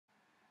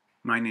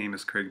My name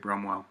is Craig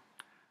Brumwell.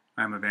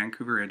 I am a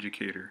Vancouver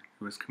educator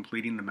who is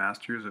completing the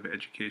Masters of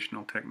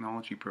Educational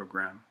Technology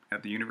program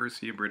at the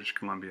University of British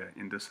Columbia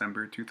in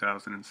December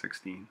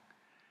 2016.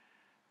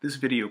 This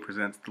video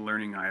presents the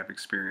learning I have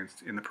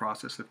experienced in the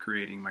process of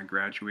creating my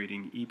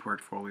graduating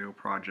ePortfolio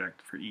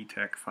project for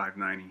ETEC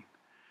 590.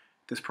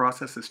 This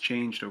process has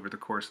changed over the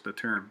course of the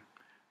term.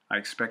 I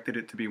expected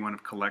it to be one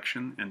of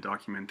collection and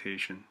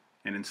documentation,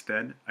 and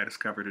instead I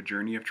discovered a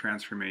journey of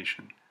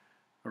transformation,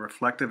 a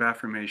reflective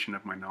affirmation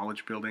of my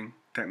knowledge building,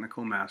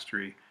 technical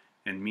mastery,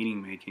 and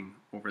meaning making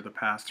over the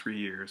past 3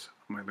 years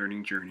of my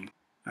learning journey.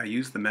 I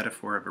used the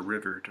metaphor of a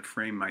river to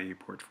frame my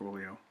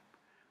ePortfolio.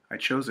 I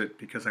chose it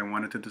because I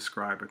wanted to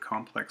describe a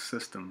complex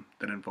system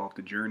that involved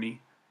a journey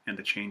and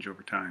a change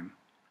over time.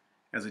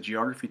 As a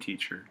geography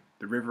teacher,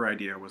 the river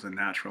idea was a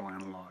natural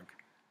analog.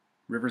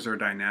 Rivers are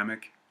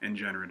dynamic and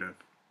generative.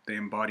 They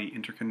embody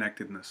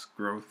interconnectedness,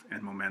 growth,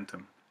 and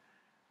momentum.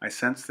 I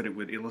sensed that it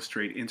would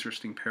illustrate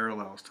interesting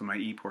parallels to my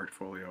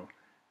ePortfolio,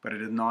 but I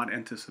did not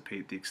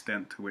anticipate the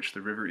extent to which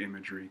the river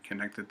imagery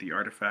connected the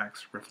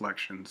artifacts,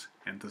 reflections,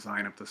 and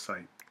design of the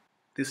site.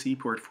 This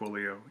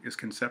ePortfolio is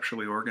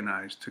conceptually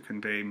organized to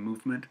convey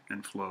movement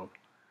and flow.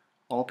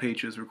 All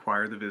pages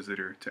require the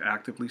visitor to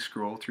actively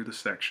scroll through the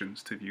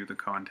sections to view the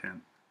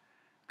content.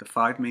 The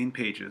 5 main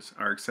pages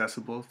are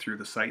accessible through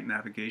the site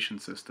navigation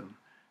system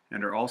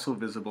and are also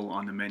visible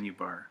on the menu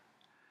bar.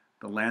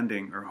 The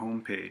landing or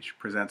home page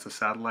presents a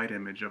satellite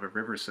image of a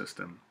river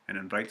system and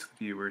invites the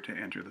viewer to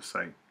enter the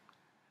site.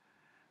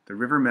 The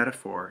river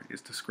metaphor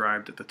is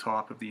described at the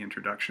top of the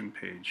introduction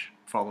page,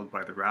 followed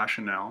by the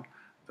rationale,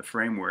 the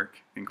framework,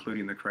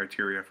 including the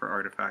criteria for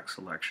artifact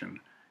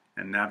selection,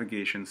 and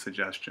navigation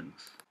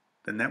suggestions.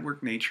 The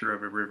network nature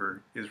of a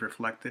river is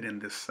reflected in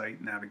this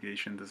site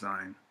navigation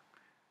design.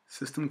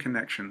 System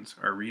connections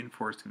are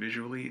reinforced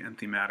visually and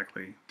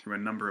thematically through a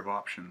number of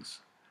options.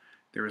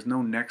 There is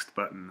no next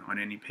button on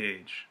any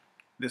page.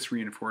 This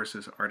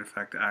reinforces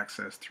artifact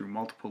access through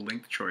multiple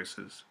linked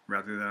choices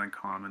rather than a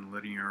common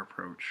linear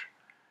approach.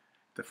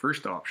 The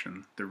first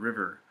option, the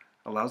river,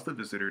 allows the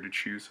visitor to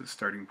choose a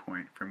starting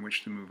point from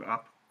which to move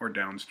up or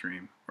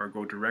downstream, or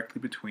go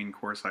directly between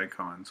course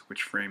icons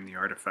which frame the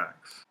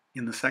artifacts.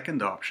 In the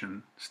second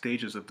option,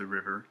 stages of the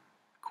river,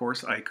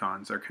 course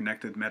icons are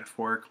connected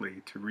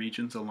metaphorically to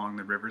regions along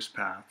the river's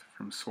path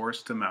from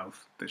source to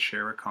mouth that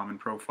share a common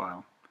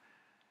profile.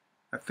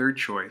 A third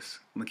choice,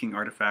 linking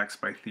artifacts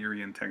by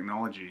theory and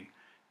technology,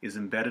 is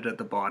embedded at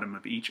the bottom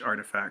of each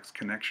artifact's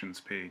connections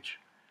page.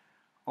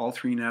 All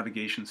 3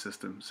 navigation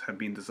systems have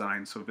been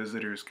designed so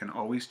visitors can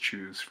always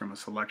choose from a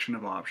selection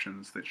of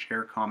options that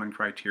share common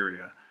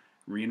criteria,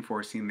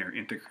 reinforcing their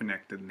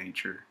interconnected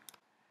nature.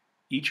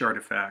 Each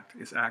artifact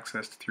is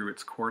accessed through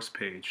its course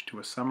page to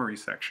a summary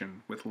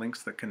section with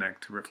links that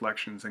connect to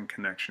reflections and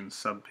connections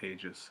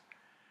subpages.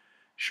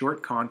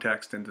 Short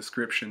context and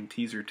description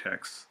teaser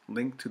texts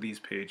link to these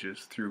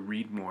pages through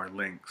Read More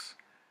links.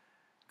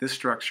 This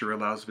structure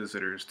allows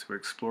visitors to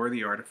explore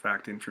the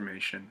artifact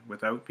information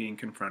without being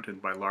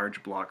confronted by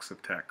large blocks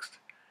of text.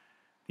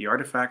 The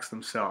artifacts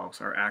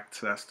themselves are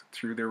accessed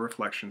through their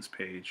reflections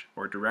page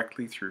or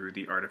directly through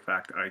the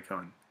artifact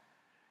icon.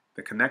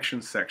 The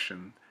connections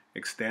section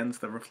extends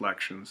the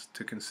reflections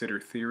to consider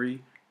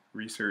theory,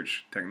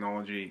 research,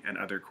 technology, and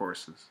other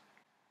courses.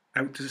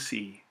 Out to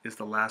Sea is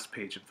the last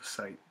page of the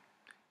site.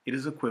 It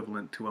is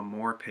equivalent to a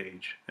More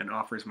page and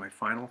offers my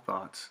final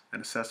thoughts, an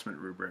assessment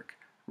rubric,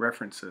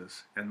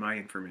 references, and my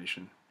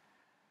information.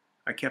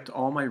 I kept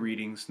all my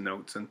readings,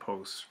 notes, and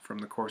posts from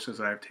the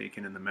courses I have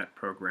taken in the MET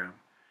program,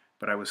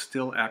 but I was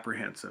still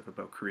apprehensive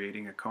about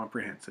creating a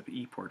comprehensive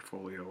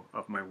ePortfolio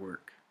of my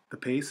work. The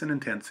pace and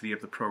intensity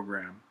of the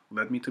program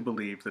led me to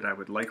believe that I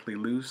would likely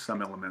lose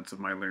some elements of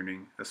my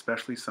learning,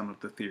 especially some of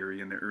the theory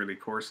in the early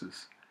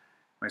courses.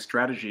 My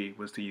strategy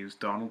was to use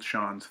Donald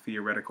Shawn's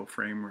theoretical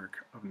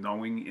framework of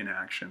knowing in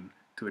action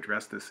to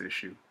address this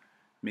issue,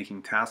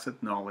 making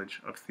tacit knowledge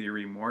of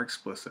theory more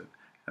explicit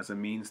as a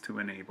means to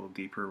enable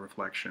deeper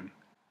reflection.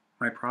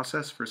 My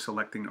process for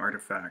selecting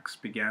artifacts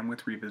began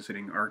with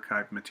revisiting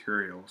archived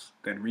materials,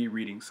 then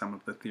rereading some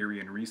of the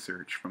theory and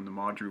research from the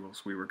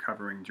modules we were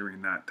covering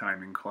during that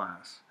time in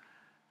class.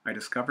 I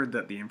discovered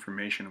that the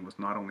information was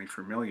not only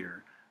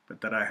familiar,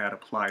 but that I had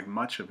applied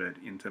much of it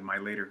into my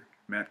later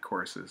MET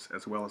courses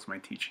as well as my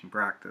teaching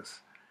practice.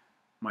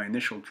 My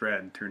initial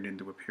dread turned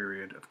into a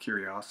period of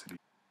curiosity.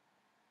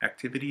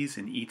 Activities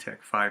in ETEC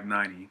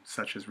 590,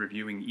 such as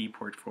reviewing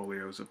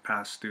ePortfolios of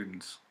past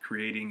students,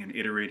 creating and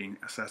iterating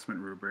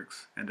assessment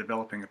rubrics, and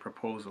developing a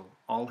proposal,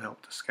 all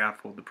helped to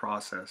scaffold the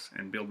process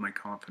and build my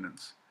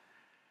confidence.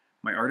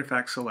 My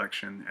artifact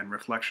selection and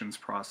reflections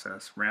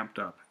process ramped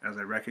up as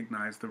I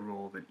recognized the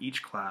role that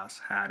each class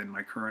had in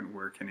my current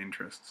work and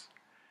interests.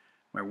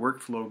 My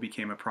workflow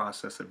became a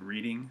process of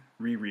reading,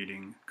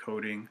 rereading,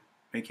 coding,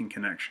 making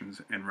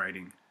connections, and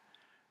writing.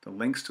 The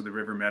links to the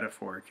river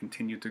metaphor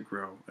continued to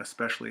grow,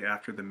 especially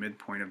after the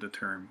midpoint of the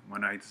term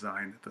when I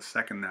designed the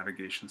second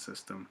navigation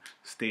system,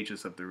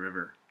 Stages of the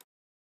River.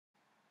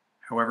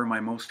 However, my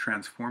most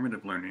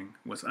transformative learning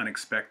was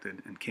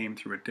unexpected and came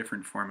through a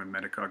different form of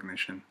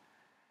metacognition.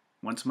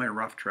 Once my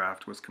rough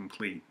draft was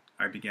complete,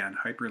 I began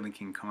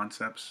hyperlinking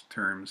concepts,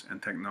 terms,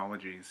 and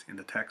technologies in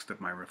the text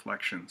of my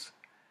reflections.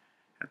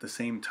 At the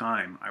same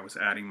time, I was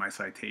adding my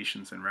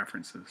citations and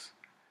references.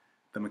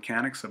 The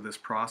mechanics of this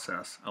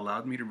process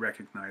allowed me to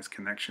recognize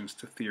connections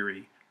to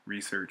theory,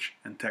 research,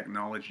 and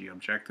technology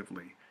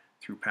objectively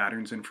through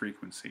patterns and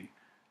frequency,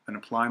 and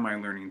apply my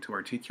learning to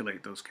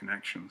articulate those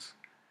connections.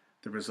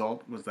 The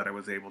result was that I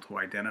was able to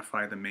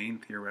identify the main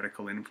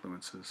theoretical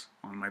influences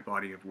on my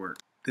body of work.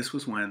 This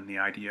was when the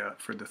idea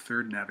for the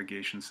third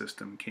navigation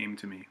system came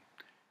to me.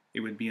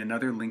 It would be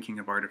another linking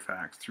of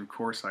artifacts through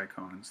course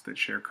icons that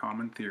share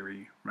common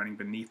theory running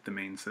beneath the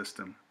main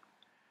system.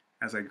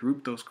 As I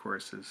grouped those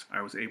courses,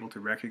 I was able to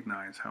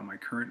recognize how my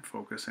current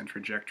focus and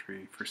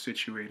trajectory for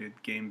situated,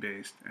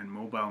 game-based, and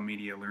mobile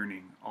media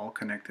learning all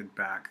connected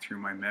back through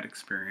my MET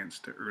experience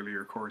to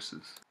earlier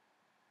courses.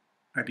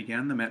 I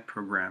began the MET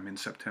program in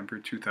September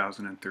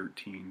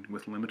 2013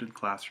 with limited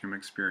classroom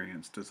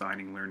experience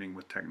designing learning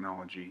with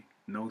technology,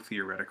 no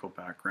theoretical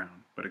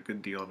background, but a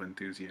good deal of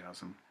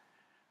enthusiasm.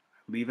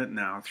 I leave it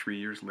now 3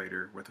 years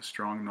later with a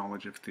strong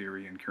knowledge of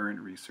theory and current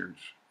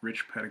research,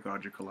 rich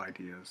pedagogical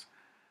ideas,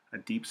 a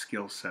deep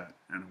skill set,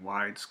 and a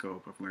wide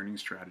scope of learning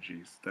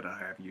strategies that I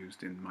have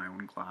used in my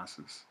own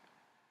classes.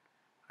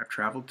 I've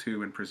traveled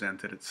to and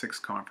presented at 6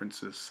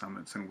 conferences,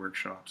 summits, and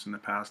workshops in the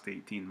past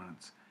 18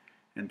 months,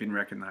 and been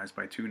recognized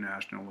by 2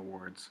 national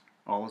awards,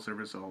 all as a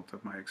result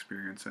of my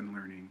experience and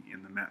learning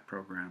in the MET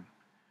program.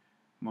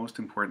 Most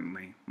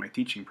importantly, my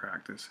teaching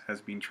practice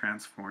has been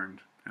transformed,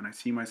 and I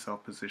see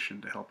myself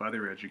positioned to help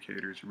other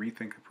educators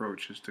rethink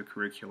approaches to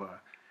curricula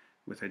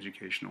with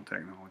educational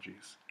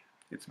technologies.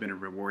 It's been a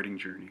rewarding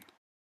journey.